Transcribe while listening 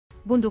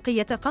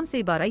بندقية قنص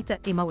باريت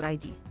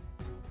MRAD،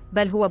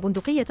 بل هو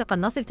بندقية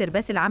قناص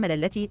الترباس العمل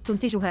التي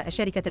تنتجها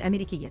الشركة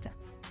الأمريكية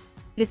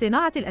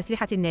لصناعة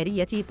الأسلحة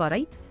النارية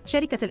باريت،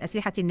 شركة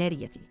الأسلحة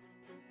النارية.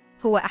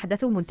 هو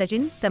أحدث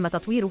منتج تم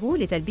تطويره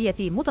لتلبية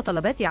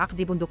متطلبات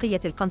عقد بندقية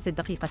القنص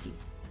الدقيقة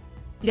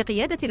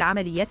لقيادة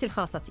العمليات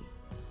الخاصة.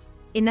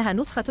 إنها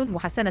نسخة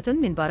محسنة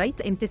من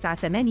باريت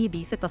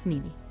M98B في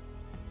التصميم.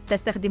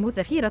 تستخدم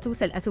ذخيرة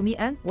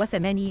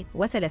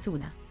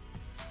 338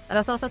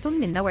 رصاصة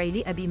من نوع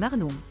لأبي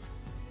مغنوم.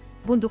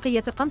 بندقية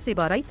قنص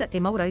باريت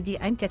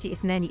MRAD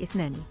MK22.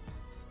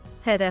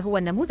 هذا هو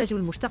النموذج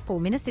المشتق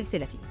من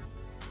السلسلة.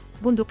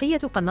 بندقية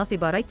قناص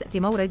باريت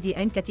MRAD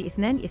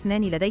MK22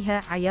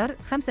 لديها عيار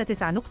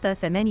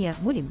 5.9.8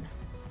 ملم.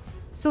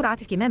 سرعة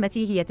الكمامة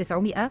هي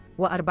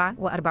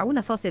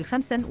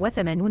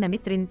 944.85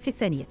 متر في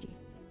الثانية.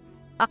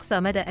 أقصى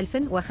مدى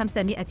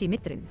 1500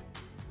 متر.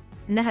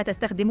 إنها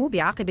تستخدم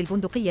بعقب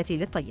البندقية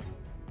للطي.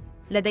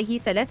 لديه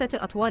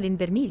 3 أطوال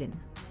برميل.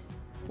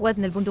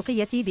 وزن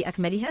البندقية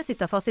بأكملها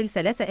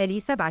 6.3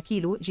 آل 7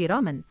 كيلو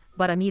جراما،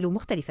 براميل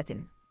مختلفة.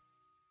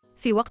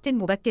 في وقت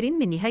مبكر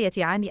من نهاية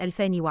عام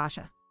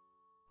 2010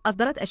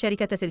 أصدرت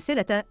الشركة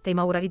سلسلة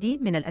MRAD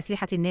من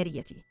الأسلحة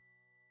النارية،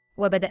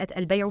 وبدأت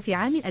البيع في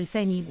عام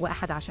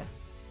 2011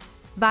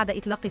 بعد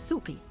إطلاق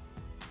السوق.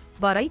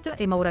 باريت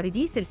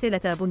MRAD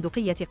سلسلة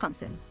بندقية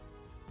قنص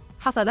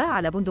حصل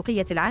على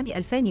بندقية العام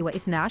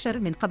 2012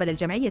 من قبل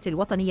الجمعية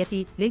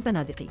الوطنية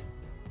للبنادق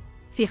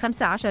في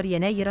 15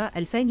 يناير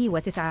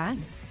 2009 عام.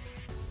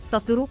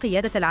 تصدر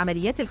قيادة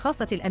العمليات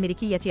الخاصة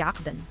الأمريكية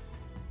عقداً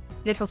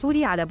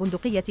للحصول على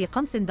بندقية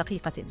قنص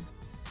دقيقة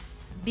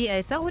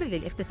بأساور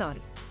للاختصار.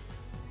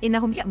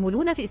 إنهم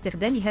يأملون في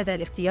استخدام هذا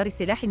لاختيار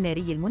السلاح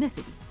الناري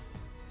المناسب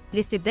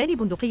لاستبدال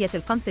بندقية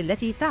القنص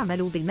التي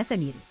تعمل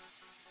بالمسامير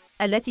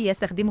التي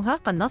يستخدمها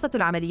قناصة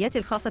العمليات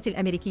الخاصة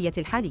الأمريكية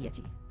الحالية.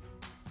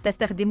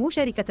 تستخدم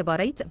شركة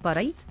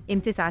باريت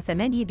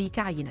M98B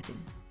كعينة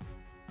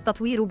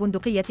تطوير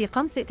بندقية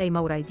قنص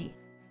MRAD،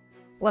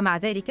 ومع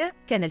ذلك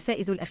كان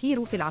الفائز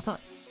الأخير في العطاء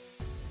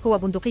هو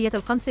بندقية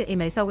القنص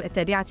إميسور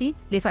التابعة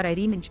لفرع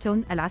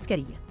ريمنجتون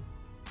العسكرية.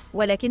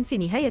 ولكن في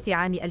نهاية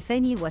عام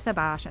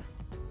 2017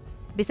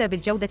 بسبب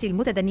الجودة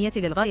المتدنية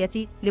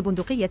للغاية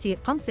لبندقية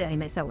قنص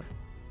إميسور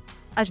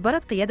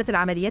أجبرت قيادة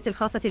العمليات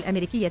الخاصة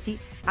الأمريكية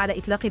على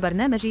إطلاق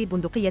برنامج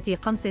بندقية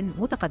قنص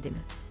متقدم.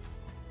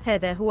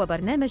 هذا هو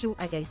برنامج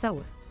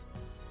إميسور.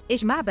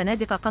 إجماع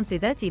بنادق قنص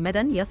ذات مدى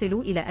يصل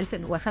إلى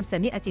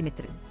 1500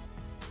 متر.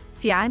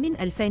 في عام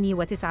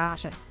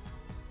 2019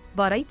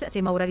 باريت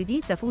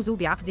MRAD تفوز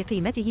بعقد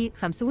قيمته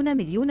 50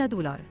 مليون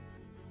دولار.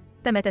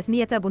 تم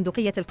تسمية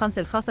بندقية القنص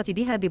الخاصة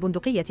بها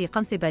ببندقية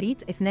قنص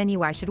باريت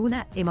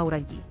 22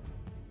 MRAD،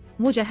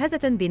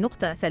 مجهزة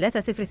بنقطة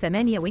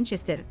 308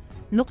 وينشستر،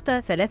 نقطة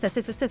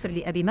 300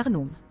 لأبي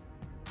مغنوم،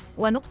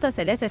 ونقطة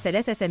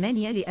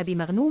 338 لأبي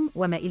مغنوم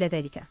وما إلى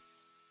ذلك.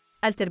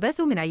 الترباس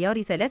من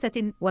عيار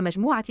 3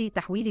 ومجموعة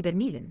تحويل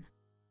برميل.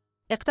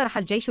 اقترح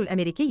الجيش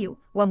الأمريكي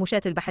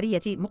ومشاة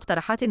البحرية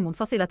مقترحات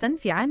منفصلة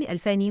في عام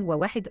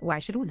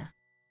 2021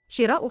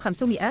 شراء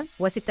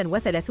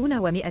 536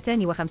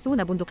 و250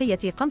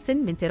 بندقية قنص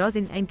من طراز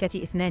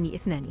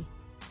MK22،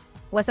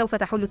 وسوف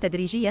تحل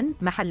تدريجياً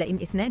محل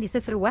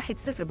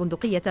M2010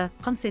 بندقية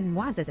قنص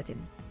معززة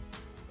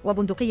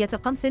وبندقية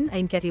قنص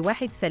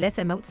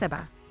MK1307.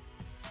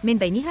 من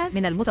بينها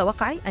من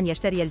المتوقع أن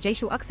يشتري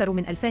الجيش أكثر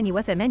من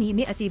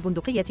 2800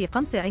 بندقية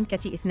قنص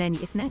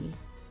MK22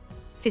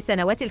 في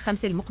السنوات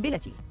ال5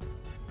 المقبلة.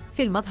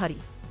 في المظهر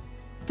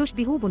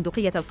تشبه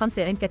بندقية القنص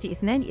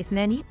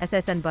MK22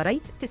 أساساً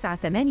باريت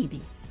 98B.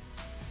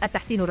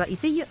 التحسين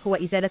الرئيسي هو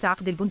إزالة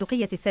عقد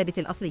البندقية الثابت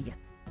الأصلي،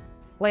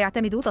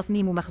 ويعتمد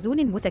تصميم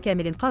مخزون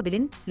متكامل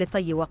قابل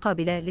للطي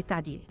وقابل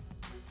للتعديل.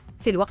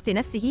 في الوقت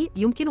نفسه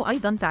يمكن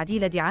أيضاً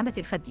تعديل دعامة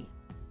الخد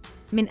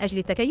من أجل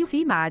التكيف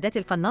مع عادات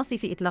القناص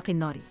في إطلاق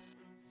النار.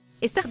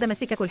 استخدم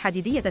السكك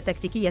الحديدية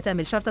التكتيكية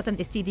من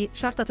شرطة استيدي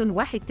شرطة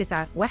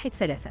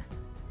 1913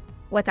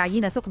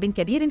 وتعيين ثقب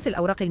كبير في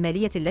الأوراق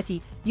المالية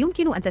التي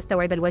يمكن أن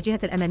تستوعب الواجهة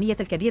الأمامية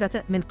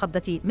الكبيرة من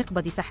قبضة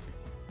مقبض سحب.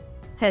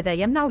 هذا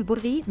يمنع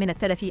البرغ من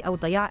التلف أو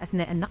الضياع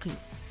أثناء النقل.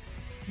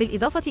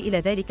 بالإضافة إلى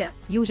ذلك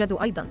يوجد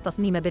أيضاً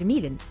تصميم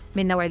برميل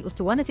من نوع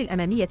الأسطوانة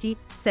الأمامية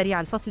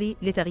سريع الفصل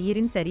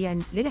لتغيير سريع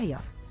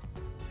للعيار.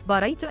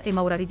 باريت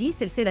MRAD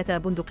سلسلة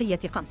بندقية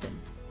قنص.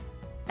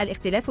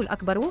 الاختلاف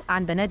الأكبر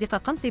عن بنادق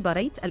قنص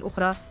باريت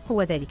الأخرى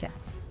هو ذلك: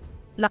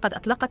 لقد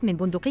أطلقت من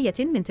بندقية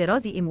من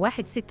طراز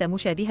M16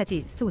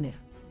 مشابهة ستونر.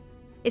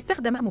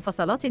 استخدم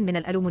مفصلات من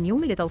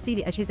الألومنيوم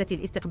لتوصيل أجهزة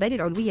الاستقبال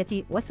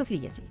العلوية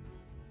والسفلية.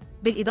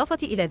 بالإضافة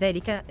إلى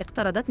ذلك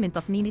اقترضت من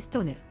تصميم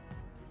ستونر،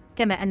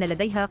 كما أن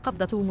لديها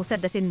قبضة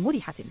مسدس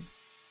مريحة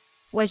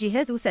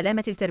وجهاز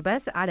سلامة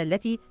الترباس على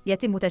التي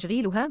يتم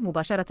تشغيلها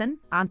مباشرة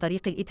عن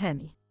طريق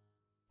الإبهام.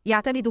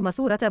 يعتمد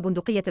ماسورة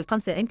بندقية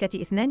القنص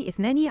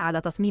MK22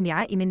 على تصميم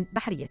عائم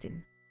بحرية.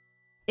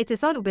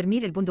 اتصال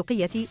برميل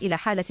البندقية إلى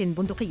حالة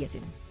بندقية.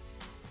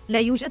 لا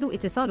يوجد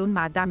اتصال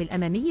مع الدعم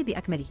الأمامي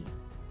بأكمله.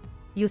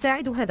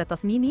 يساعد هذا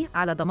التصميم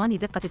على ضمان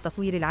دقة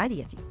التصوير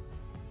العالية،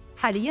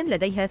 حالياً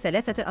لديها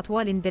 3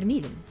 أطوال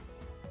برميل: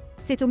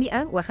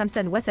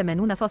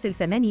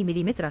 685.8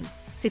 ملم،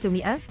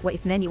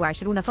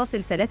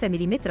 622.3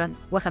 ملم،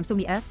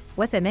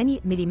 و508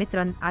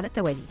 ملم على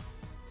التوالي.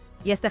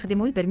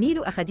 يستخدم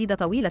البرميل أخديد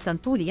طويلة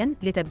طولياً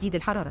لتبديد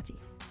الحرارة.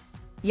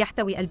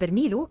 يحتوي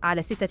البرميل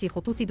على 6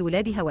 خطوط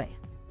دولاب هواء.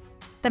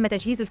 تم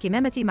تجهيز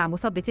الكمامة مع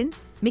مثبت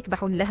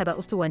مكبح لهب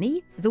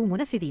أسطواني ذو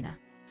منفذين.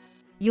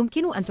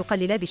 يمكن أن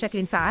تقلل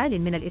بشكل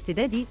فعال من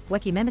الارتداد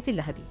وكمامة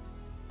اللهب.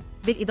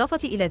 بالإضافة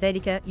إلى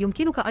ذلك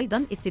يمكنك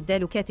أيضاً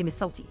استبدال كاتم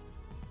الصوت.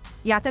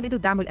 يعتمد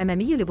الدعم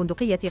الأمامي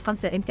لبندقية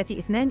قنص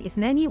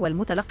MK-22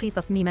 والمتلقي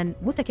تصميماً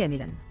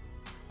متكاملاً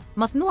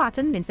مصنوعة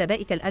من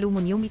سبائك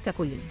الألومنيوم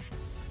ككل.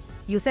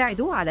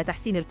 يساعد على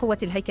تحسين القوة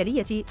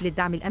الهيكلية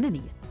للدعم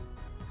الأمامي.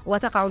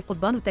 وتقع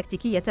القضبان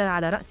التكتيكية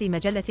على رأس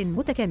مجلة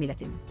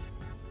متكاملة.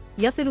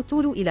 يصل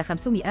الطول إلى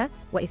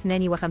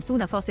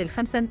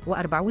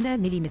 552.45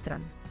 ملم.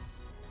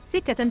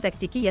 سكة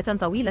تكتيكية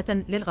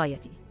طويلة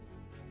للغاية.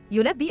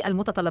 يلبي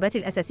المتطلبات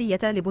الأساسية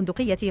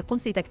لبندقية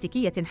قنص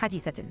تكتيكية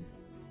حديثة.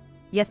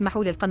 يسمح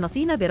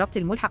للقناصين بربط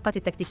الملحقات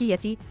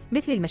التكتيكية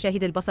مثل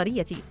المشاهد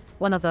البصرية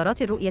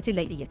ونظارات الرؤية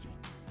الليلية.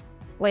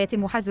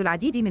 ويتم حز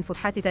العديد من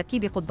فتحات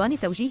تركيب قضبان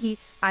التوجيه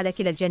على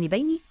كلا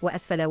الجانبين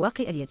وأسفل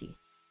واقي اليد.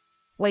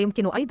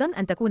 ويمكن أيضاً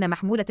أن تكون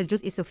محمولة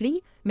الجزء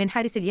السفلي من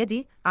حارس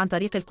اليد عن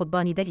طريق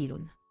القضبان دليل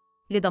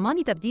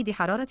لضمان تبديد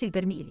حرارة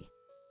البرميل.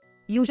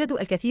 يوجد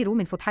الكثير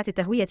من فتحات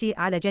التهوية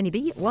على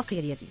جانبي واقي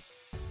اليد.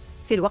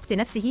 في الوقت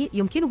نفسه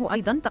يمكنه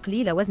أيضاً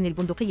تقليل وزن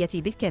البندقية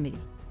بالكامل.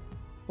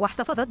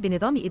 واحتفظت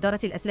بنظام إدارة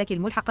الأسلاك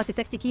الملحقة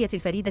التكتيكية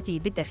الفريدة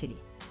بالداخل.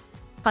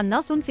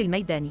 قناص في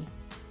الميدان.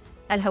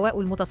 الهواء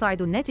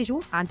المتصاعد الناتج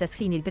عن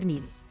تسخين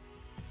البرميل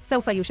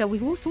سوف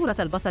يشوه صورة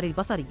البصر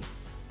البصري.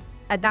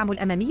 الدعم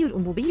الأمامي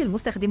الأنبوبي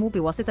المستخدم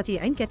بواسطة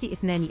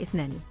MK-22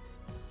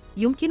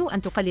 يمكن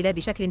أن تقلل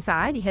بشكل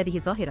فعال هذه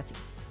الظاهرة.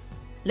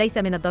 ليس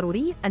من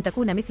الضروري أن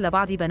تكون مثل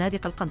بعض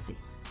بنادق القنص.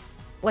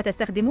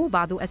 وتستخدم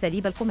بعض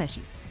أساليب القماش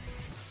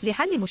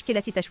لحل مشكلة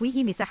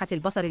تشويه مساحة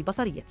البصر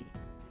البصرية.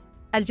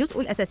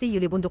 الجزء الأساسي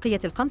لبندقية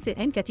القنص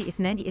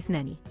MK-22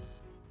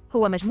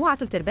 هو مجموعة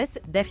الترباس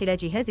داخل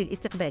جهاز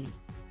الاستقبال.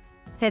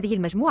 هذه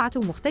المجموعة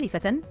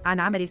مختلفة عن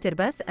عمل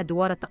الترباس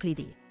الدوار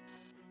التقليدي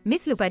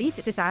مثل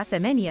باريت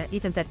 9-8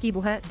 يتم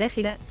تركيبها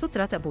داخل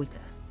سترة بولت.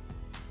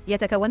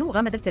 يتكون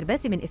غمد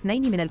الترباس من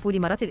 2 من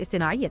البوليمرات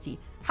الاصطناعية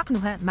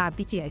حقنها مع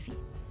BTF،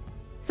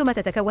 ثم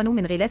تتكون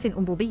من غلاف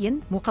أنبوبي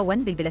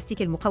مقوّن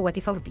بالبلاستيك المقوى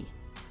فوربي.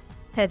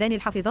 هذان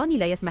الحافظان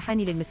لا يسمحان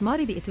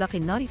للمسمار بإطلاق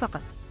النار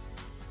فقط.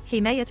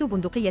 حماية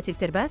بندقية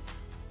الترباس،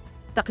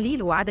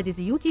 تقليل عدد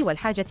الزيوت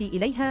والحاجة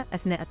إليها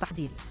أثناء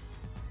التحضير.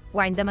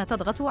 وعندما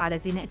تضغط على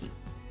الزناد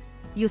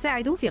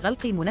يساعد في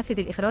غلق منفذ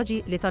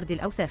الإخراج لطرد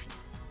الأوساخ.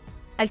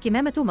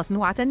 الكمامة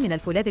مصنوعة من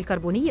الفولاذ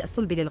الكربوني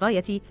الصلب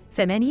للغاية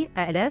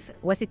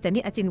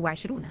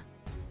 8620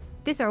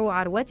 9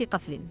 عروات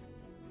قفل.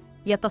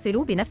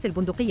 يتصل بنفس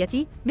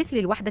البندقية مثل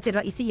الوحدة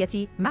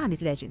الرئيسية مع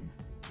مزلاج.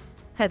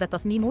 هذا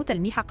التصميم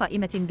تلميح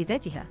قائمة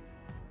بذاتها.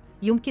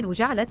 يمكن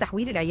جعل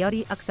تحويل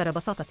العيار أكثر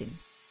بساطة.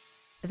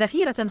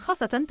 ذخيرة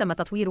خاصة تم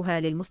تطويرها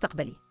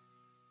للمستقبل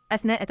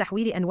أثناء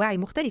تحويل أنواع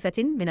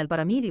مختلفة من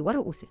البراميل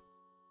والرؤوس.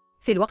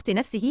 في الوقت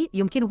نفسه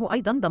يمكنه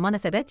أيضاً ضمان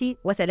ثبات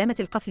وسلامة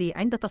القفل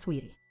عند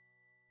التصوير.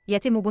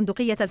 يتم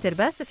بندقية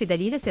الترباس في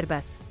دليل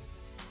الترباس.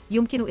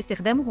 يمكن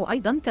استخدامه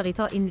أيضاً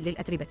كغطاء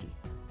للأتربة.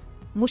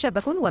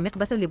 مشبك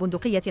ومقبس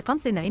لبندقية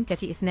قنص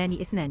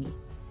MK-22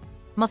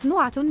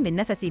 مصنوعة من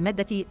نفس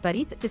مادة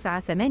باريت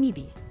 9-8 B.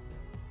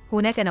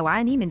 هناك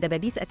نوعان من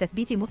دبابيس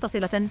التثبيت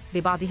متصلة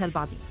ببعضها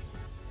البعض.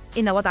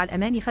 إن وضع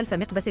الأمان خلف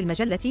مقبس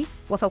المجلة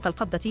وفوق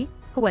القبضة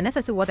هو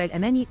نفس وضع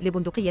الأمان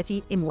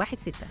لبندقية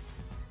M16.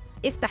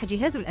 افتح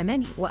جهاز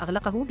الأمان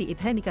وأغلقه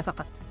بإبهامك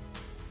فقط.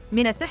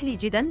 من السهل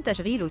جدا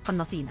تشغيل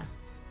القناصين،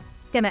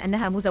 كما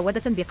أنها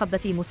مزودة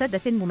بقبضة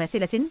مسدس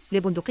مماثلة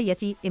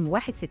لبندقية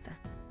M16.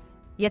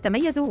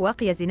 يتميز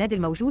واقي الزناد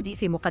الموجود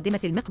في مقدمة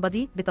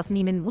المقبض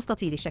بتصميم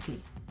مستطيل الشكل.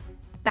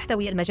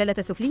 تحتوي المجلة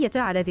السفلية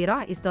على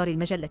ذراع إصدار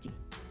المجلة.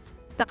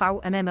 تقع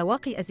أمام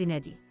واقي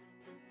الزناد.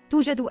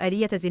 توجد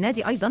آلية الزناد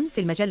أيضا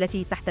في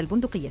المجلة تحت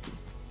البندقية.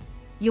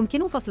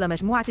 يمكن فصل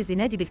مجموعة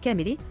الزناد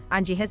بالكامل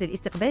عن جهاز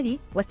الاستقبال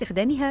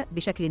واستخدامها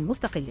بشكل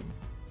مستقل.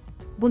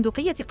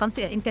 بندقية قنص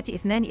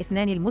MK-22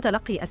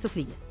 المتلقي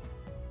السفلي،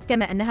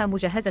 كما أنها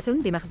مجهزة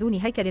بمخزون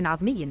هيكل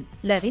عظمي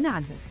لا غنى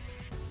عنه.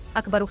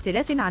 أكبر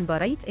اختلاف عن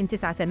باريت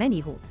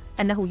M9-8 هو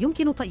أنه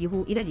يمكن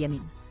طيه إلى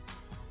اليمين.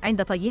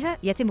 عند طيها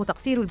يتم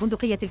تقصير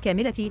البندقية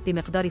الكاملة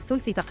بمقدار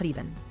الثلث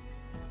تقريبا.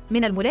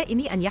 من الملائم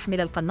أن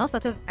يحمل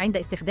القناصة عند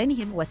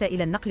استخدامهم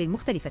وسائل النقل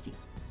المختلفة.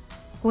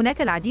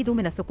 هناك العديد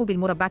من الثقوب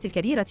المربعة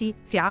الكبيرة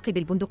في عقب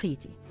البندقية.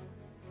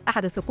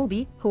 أحد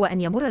الثقوب هو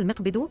أن يمر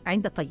المقبض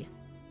عند الطي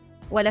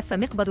ولف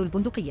مقبض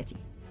البندقية.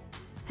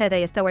 هذا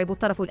يستوعب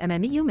الطرف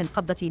الأمامي من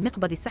قبضة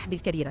مقبض السحب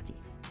الكبيرة.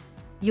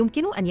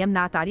 يمكن أن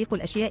يمنع تعليق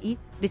الأشياء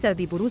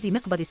بسبب بروز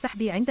مقبض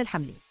السحب عند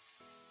الحمل.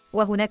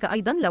 وهناك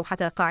أيضاً لوحة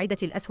قاعدة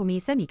الأسهم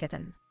سميكة.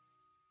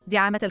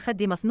 دعامة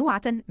الخد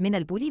مصنوعة من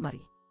البوليمر.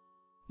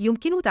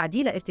 يمكن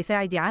تعديل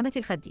ارتفاع دعامة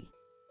الخد.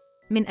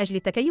 من أجل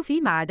التكيف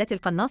مع عادات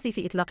القناص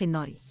في إطلاق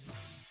النار.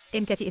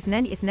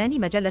 MK22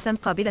 مجلة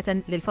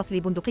قابلة للفصل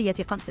بندقية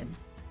قنص.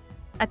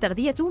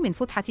 التغذية من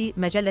فتحة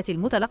مجلة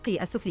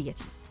المتلقي السفلية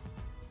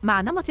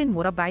مع نمط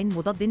مربع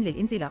مضاد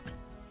للانزلاق.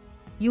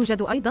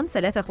 يوجد أيضا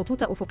 3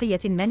 خطوط أفقية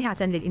مانعة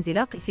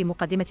للانزلاق في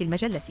مقدمة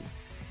المجلة.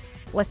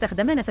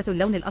 واستخدم نفس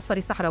اللون الأصفر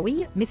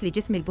الصحراوي مثل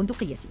جسم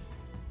البندقية.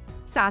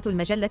 سعة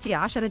المجلة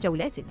 10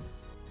 جولات.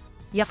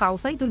 يقع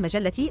صيد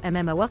المجلة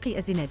أمام واقي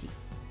الزناد.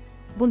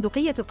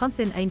 بندقية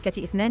قنص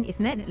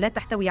MK22 لا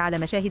تحتوي على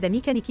مشاهد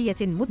ميكانيكية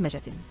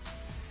مدمجة.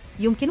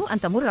 يمكن أن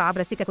تمر عبر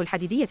السكك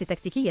الحديدية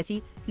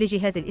التكتيكية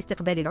لجهاز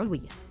الاستقبال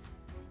العلوي.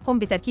 قم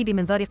بتركيب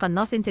منظار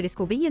قناص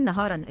تلسكوبي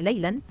نهارا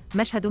ليلا،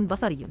 مشهد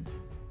بصري،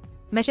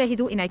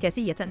 مشاهد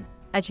انعكاسية،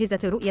 أجهزة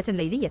رؤية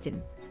ليلية،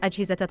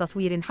 أجهزة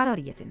تصوير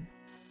حرارية،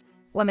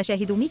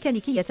 ومشاهد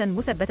ميكانيكية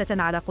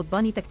مثبتة على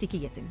قضبان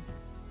تكتيكية.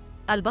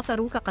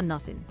 البصر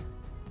كقناص.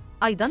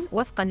 أيضا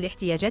وفقا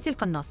لاحتياجات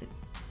القناص.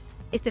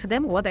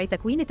 استخدام وضع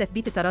تكوين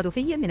تثبيت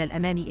الترادفي من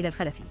الأمام إلى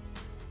الخلف.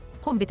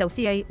 قم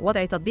بتوسيع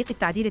وضع تطبيق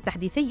التعديل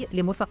التحديثي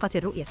لمرفقة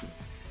الرؤية.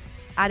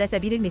 على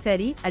سبيل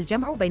المثال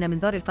الجمع بين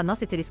منظار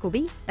القناص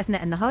التلسكوبي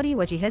أثناء النهار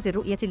وجهاز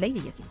الرؤية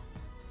الليلية.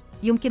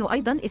 يمكن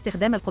أيضا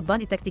استخدام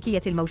القضبان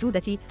التكتيكية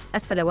الموجودة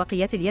أسفل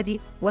واقيات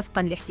اليد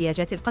وفقا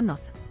لاحتياجات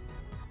القناص.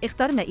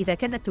 اختر ما إذا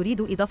كانت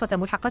تريد إضافة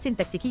ملحقات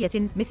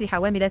تكتيكية مثل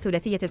حوامل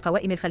ثلاثية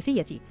القوائم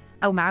الخلفية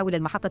أو معاول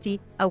المحطة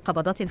أو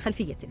قبضات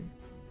خلفية.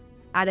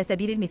 على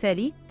سبيل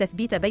المثال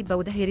تثبيت بيب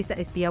ودهر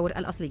سبياور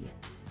الأصلي.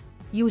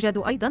 يوجد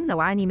أيضا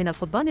نوعان من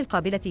القضبان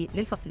القابلة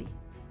للفصل.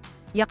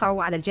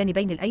 يقع على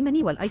الجانبين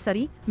الأيمن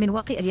والأيسر من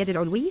واقي اليد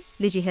العلوي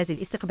لجهاز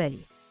الاستقبال.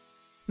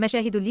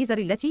 مشاهد الليزر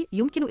التي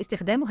يمكن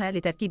استخدامها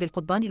لتركيب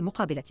القضبان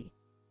المقابلة.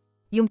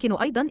 يمكن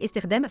أيضا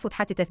استخدام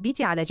فتحات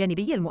التثبيت على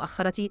جانبي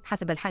المؤخرة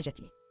حسب الحاجة.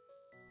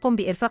 قم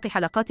بإرفاق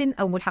حلقات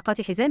أو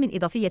ملحقات حزام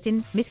إضافية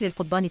مثل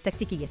القضبان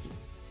التكتيكية.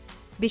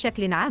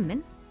 بشكل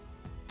عام،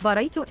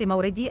 باريت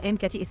MRAD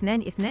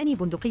MK22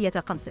 بندقية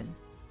قنص.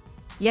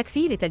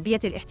 يكفي لتلبية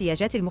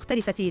الاحتياجات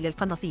المختلفة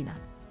للقناصين.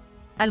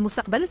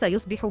 المستقبل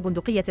سيصبح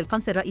بندقية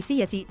القنص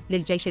الرئيسية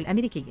للجيش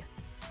الأمريكي.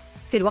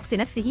 في الوقت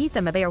نفسه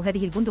تم بيع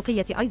هذه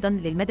البندقية أيضا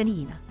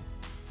للمدنيين.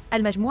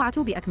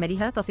 المجموعة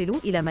بأكملها تصل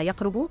إلى ما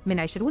يقرب من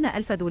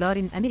 20,000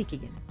 دولار أمريكي.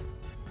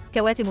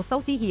 كواتم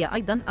الصوت هي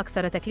أيضا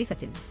أكثر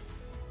تكلفة.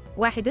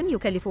 واحد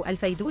يكلف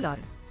 2000 دولار.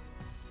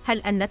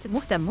 هل أنت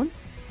مهتم؟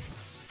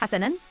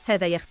 حسنا،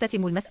 هذا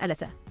يختتم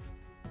المسألة.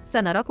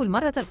 سنراك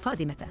المرة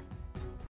القادمة.